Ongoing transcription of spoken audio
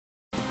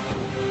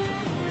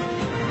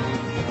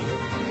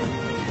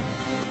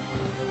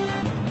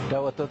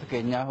daawwattoota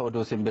keenya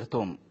oduu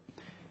simbirtuum.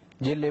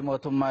 Jilli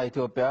mootummaa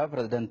Itoophiyaa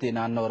pirezidantii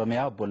naannoo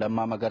Oromiyaa obbo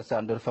Lammaa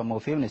Magarsaan durfamuu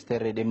fi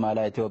ministeerri dhimma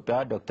alaa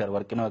Itoophiyaa Dr.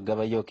 Warqinoo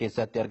Gabayyoo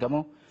keessatti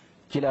argamu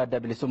jila adda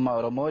bilisummaa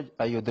Oromoo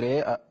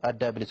ayyuuduree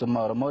adda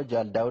bilisummaa Oromoo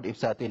Jaal Daawud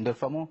Ibsaatiin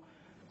durfamu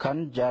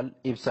kan Jaal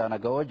Ibsaa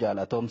Naga'oo Jaal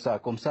Atoomsaa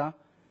Kumsaa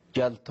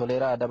Jaal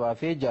Toleeraa Adabaa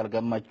fi Jaal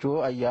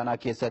Gammachuu ayyaanaa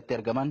keessatti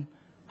argaman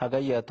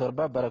Hagayya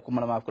 7 bara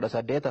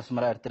 2018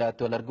 Asmaraa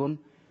Eertiraatti wal arguun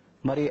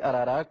marii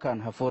araaraa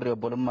kan hafuurri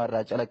obbolummaa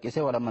irraa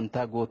calaqqisee wal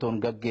amantaa guutuun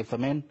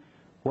gaggeeffameen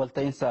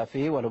walta'iinsaa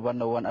fi wal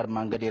hubannoowwan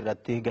armaan gadii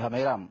irratti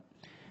gahameera.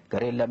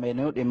 Gareen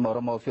lameenuu dhimma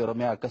Oromoo fi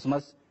Oromiyaa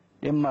akkasumas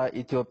dhimma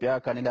Itoophiyaa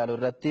kan ilaalu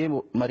irratti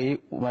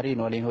mariin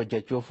waliin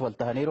hojjechuuf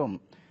waltahaniiru.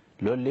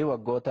 Lolli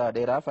waggoota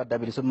dheeraaf adda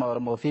bilisummaa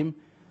Oromoo fi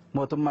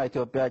mootummaa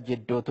Itoophiyaa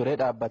jidduu ture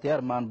dhaabbatee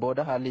armaan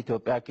booda haalli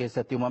Itoophiyaa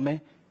keessatti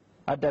uumame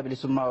adda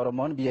bilisummaa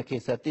Oromoon biyya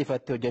keessatti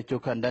ifatti hojjechuu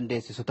kan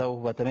dandeessisu ta'uu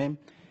hubatame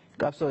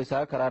qabsoo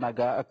isaa karaa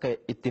nagaa akka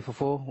itti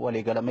fufuu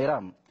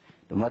waliigalameera.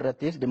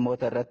 Dhumarrattis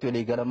dhimmoota irratti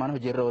waliigalaman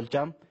hojiirra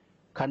oolchaa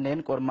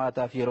kanneen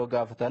qormaataaf yeroo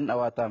gaafatan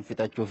dhawaataan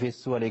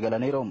fixachuufis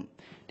waliigalaniiru.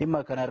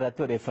 Dhimma kana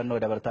irratti odeeffannoo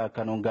dabartaa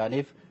akka nuun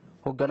gaaniif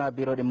hoogganaa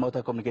biiroo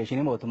dhimmoota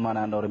kominikeeshinii mootummaa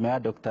naannoo Oromiyaa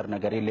Dr.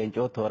 Nagarii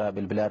Leencoo toora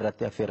bilbilaa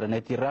irratti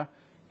affeerraneettiirra.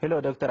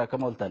 Hello Dr.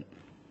 akkam ooltan?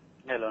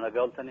 Hello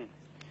nagaa ooltanii.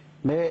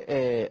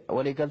 Mee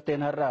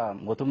waliigalteen har'a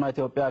mootummaa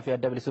Itoophiyaa fi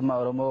adda bilisummaa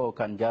Oromoo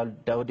kan Jaal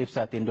Daawud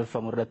Ibsaatiin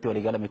durfamu irratti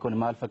waliigalame kun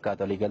maal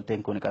fakkaata?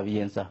 Waliigalteen kun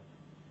qabiyyeensa?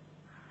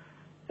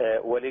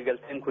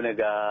 Waliigalteen kun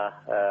egaa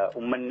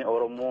uummanni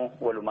Oromoo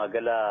walumaa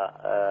gala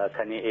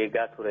kan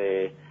eegaa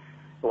ture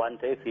waan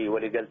ta'eef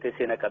waliigaltee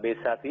seena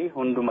qabeessaa fi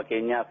hunduma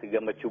keenyaaf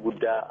gammachuu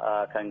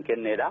guddaa kan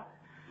kennedha.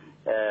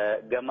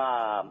 Gama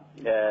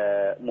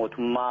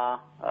mootummaa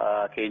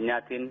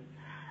keenyaatiin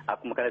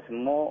akkuma kanas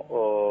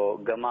immoo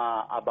gama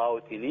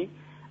ABO'tiin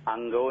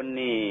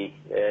aangawoonni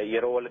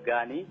yeroo wal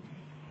ga'anii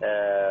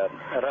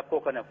rakkoo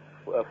kana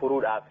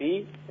furuudhaa fi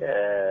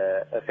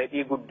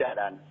fedhii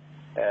guddaadhaan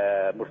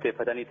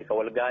murteeffataniiti kan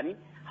wal ga'anii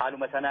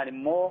haaluma sanaan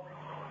immoo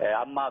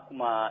amma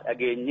akkuma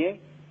dhageenye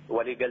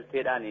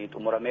waliigalteedhaan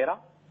xumurameera.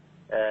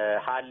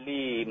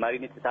 Haalli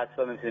mariin itti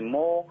taasifames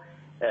immoo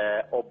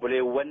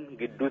obboleewwan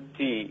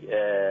gidduutti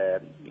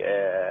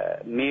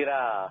miira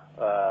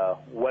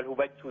wal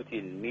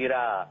hubachuutiin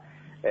miira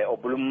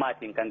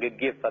obbolummaatiin kan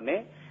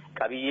geggeeffame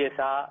qabiyyee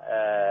isaa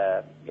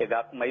egaa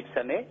akkuma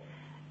ibsame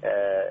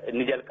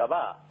inni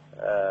jalqabaa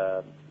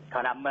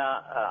kan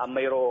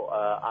amma yeroo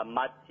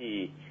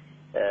ammaatti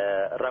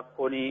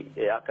rakkoon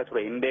akka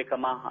ture hin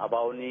beekama.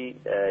 ABO'n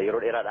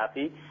yeroo dheeraadhaa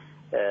fi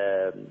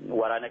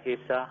waraana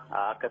keessa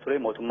akka ture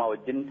mootummaa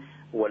wajjin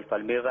wal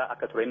falmiirra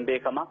akka ture hin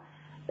beekama.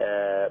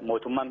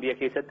 Mootummaan biyya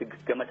keessatti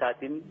gama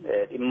isaatiin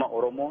dhimma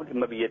Oromoo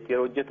dhimma biyyattii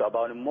yeroo hojjetu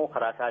ABO'n immoo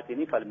karaa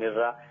isaatiin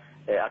falmiirra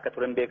akka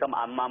ture hin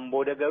beekama. Ammaan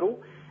booda garuu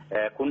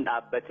kun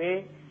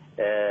dhaabbatee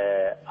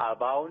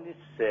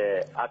ABO'nis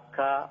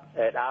akka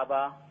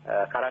dhaaba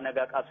karaa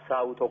nagaa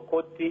qabsaa'u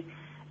tokkotti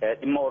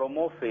dhimma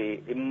Oromoo fi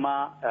dhimma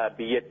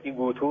biyyattii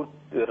guutuu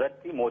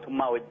irratti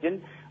mootummaa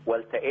wajjin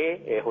wal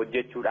ta'ee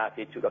hojjechuudhaaf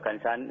jechuudha kan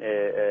isaan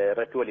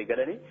irratti walii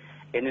galanii.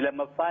 Inni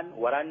lammaffaan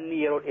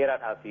waraanni yeroo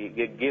dheeraadhaaf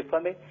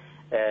geggeeffame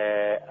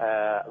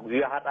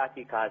guyyaa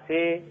har'aatii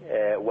kaasee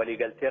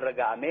waliigalteerra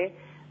ga'amee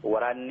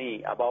waraanni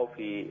ABO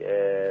fi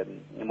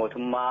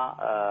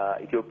mootummaa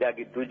Itoophiyaa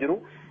gidduu jiru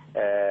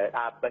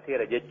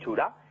dhaabbateera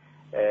jechuudha.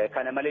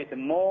 Kana malees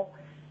immoo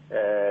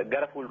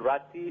gara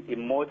fuulduraatti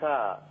dhimmoota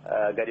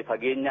gadi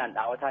fageenyaan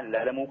dhaawataan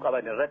ilaalamuu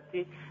qaban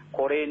irratti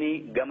koreeni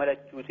gama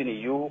lachuutiin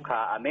iyyuu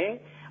kaa'amee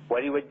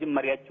walii wajjin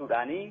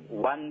mari'achuudhaan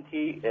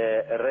wanti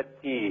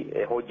irratti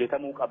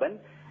hojjetamuu qaban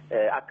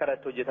akka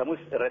irratti hojjetamus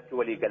irratti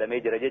walii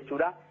galamee jira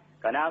jechuudha.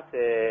 Kanaaf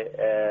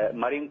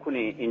mariin kun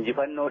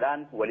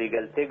injifannoodhaan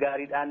waliigaltee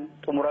gaariidhaan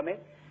xumurame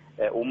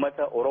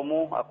uummata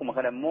Oromoo akkuma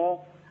kana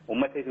immoo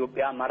uummata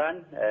Itoophiyaa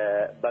maraan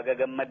baga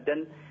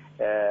gammaddan.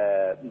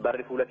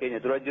 Barri fuula keenya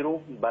dura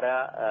jiru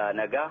bara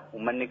nagaa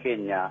uummanni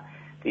keenya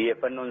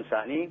xiyyeeffannoon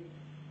isaanii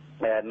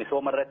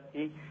misooma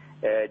irratti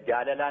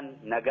jaalalaan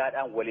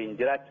nagaadhaan waliin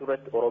jiraachuu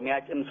irratti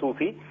Oromiyaa cimsuu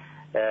fi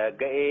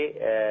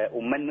ga'ee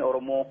uummanni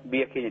Oromoo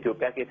biyya keenya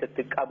Itoophiyaa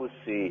keessatti qabus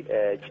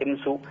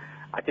cimsuu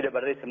achi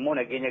dabarrees immoo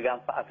nageenya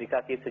gaanfa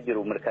Afrikaa keessa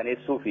jiru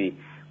mirkaneessuu fi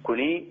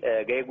kuni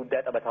ga'ee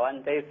guddaa taphata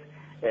waan ta'eef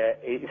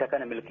isa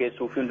kana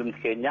milkeessuu fi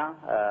hundumti keenya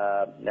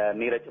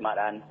miira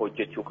cimaadhaan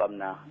hojjechuu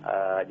qabna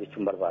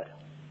jechuun barbaada.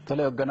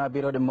 Tole hoogganaa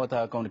biiroo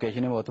dhimmoota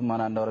kominikeeshinii mootummaa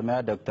naannoo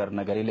Oromiyaa Dr.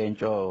 Nagarii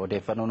Leencoo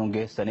odeeffannoo nuun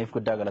geessaniif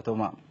guddaa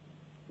galatooma.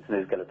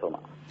 Isinis galatooma.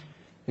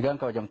 Egaan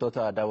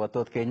kabajamtoota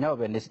daawwattoota keenya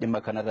OBNs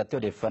dhimma kanarratti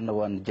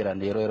odeeffannoowwan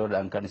jiran yeroo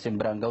yeroodhaan kan isin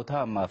biraan ga'u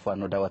ta'a ammaaf waan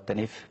nu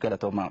daawwattaniif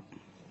galatooma.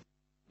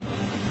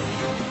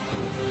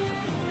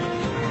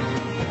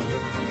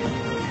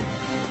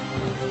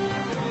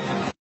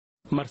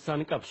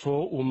 Marsaan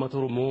qabsoo uummata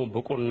Oromoo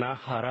boqonnaa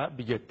haaraa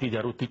biyyattii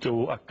ijaaruutti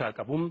ce'uu akka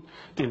qabu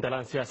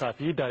xiinxalaan siyaasaa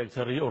fi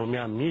daayirektarrii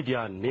Oromiyaa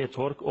Miidiyaa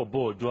Neetwoork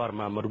obbo Jawaar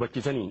Mohaammed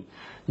hubachiisanii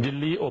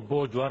jilli obbo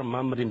Jawaar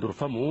Mohaammadin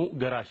durfamu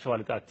gara Shawaa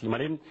Lixaatti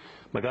malee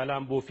magaalaa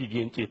Amboo fi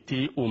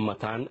Giinciitti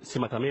uummataan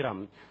simatameera.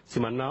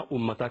 Simannaa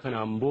uummataa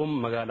kana Amboo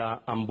magaalaa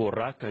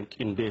Amboorraa kan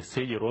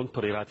qindeessee yeroon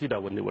toreeraatii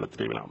daawwannee walitti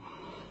deebina.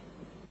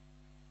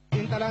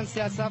 xiinxalaan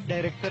siyaasaaf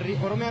daayirektarrii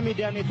Oromiyaa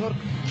Miidiyaa Neetwoork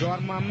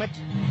Jawaar Mohaammed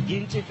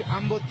Giincii fi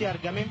Ambootti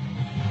argame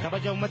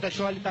kabaja uummata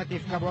Shawaa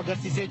Lixaatiif qabu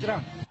agarsiisee jira.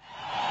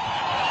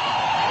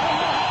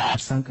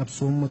 Marsaan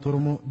qabsoo uummata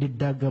Oromoo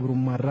diddaa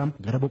gabrummaarraa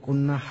gara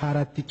boqonnaa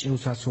haaraatti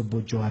ce'uusaas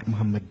obbo Jawaar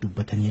Mohaammed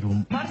dubbataniiru.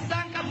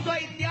 Marsaan qabsoo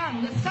itti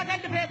aanu the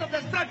second phase of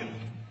the struggle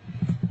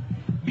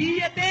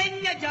biyya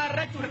teenya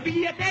jaarrachuudha.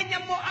 Biyya teenya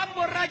immoo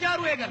Amboorraa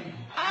ijaaruu eegale.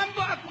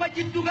 Amboo akkuma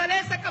jiddu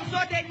galeessa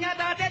qabsoo teenyaa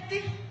taatetti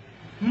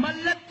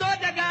mallattoo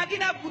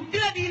dagaagina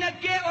guddina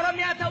diinagdee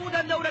Oromiyaa ta'uu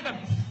danda'udha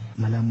qabdi.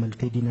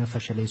 Malaamaltee diinaa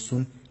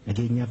fashaleessuun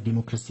nageenyaaf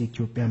diimokiraasii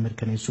Itoophiyaa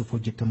mirkaneessuuf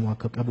hojjetamuu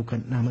akka qabu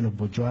kan dhaaman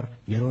obbo Jawaar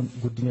yeroon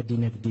guddina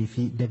diinagdee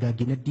fi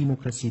dagaagina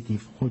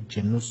diimokiraasiitiif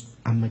hojjennus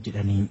amma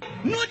jedhanii.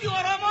 Nuti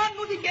Oromoon,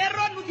 nuti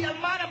qeerroon, nuti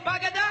ilmaan abbaa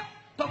gadaa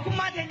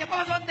tokkummaa teenya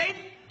qofa osoo hin ta'in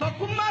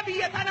tokkummaa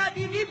biyya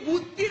tanaatii fi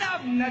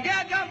guddinaaf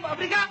nagaa gaanfa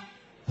Afrikaa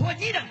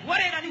hojiidhaan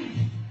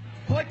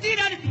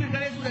hojiidhaan itti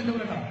mirkaneessuu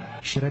danda'udha qaba.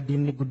 Shira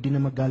diinni guddina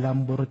magaalaa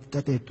Ambootti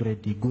xaxee ture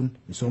diiguun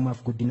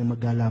misoomaaf guddina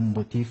magaalaa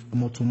Ambootiif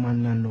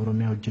mootummaan naannoo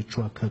Oromiyaa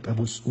hojjechuu akka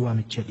qabus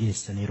waamicha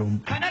dhiyeessaniiru.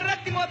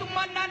 Kanarratti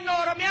mootummaan naannoo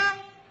Oromiyaa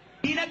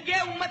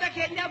diinagdee uummata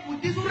keenyaaf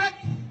guddisuu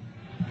irratti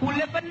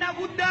fuulleffannaa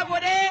guddaa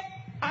godhee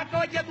akka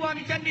hojjetu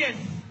waamicha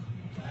dhiyeessa.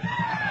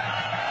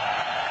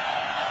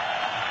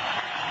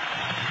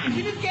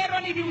 Isinis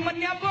qeerroonii fi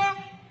uummanni Amboo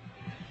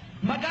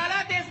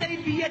magaalaa teessanii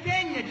biyya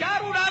teenya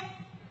ijaaruudhaaf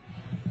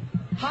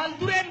haal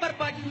dureen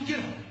barbaachisu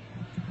jira.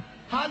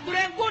 Haal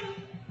dureen kun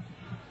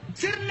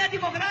sirna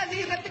dimokiraasii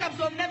irratti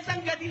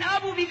qabsoomneen gadi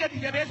dhaabuu fi gadi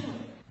jabeessuu.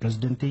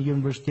 Pirezidantiin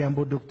Yuunivarsiitii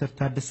Amboo Dr.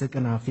 Taaddasee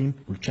Qanaa fi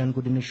bulchaan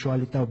godina Shawaa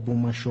Lixaa obbo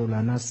Maashoo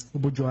Olaanaas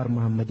obbo Jawaar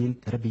Mohaammadin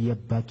gara biyya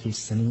abbaa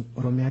keessanii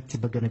Oromiyaatti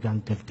baga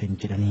nagaan galtan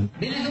jedhanii.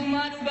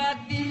 Bilisummaa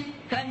dhugaatti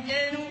kan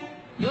ceenu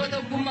yoo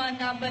tokkummaan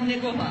dhaabbanne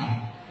qofa.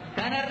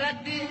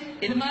 Kanarratti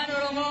ilmaan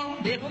Oromoo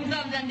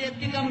beekumsaaf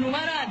dandeettii qabnu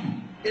maraan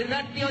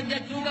irratti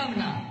hojjechuu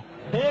qabna.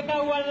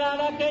 Beekan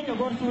wallaalaa keenya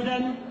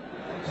gorsuudhaan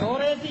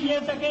sooressi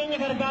hiyyeessa keenya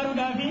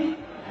gargaaruudhaaf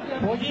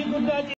hojii guddaa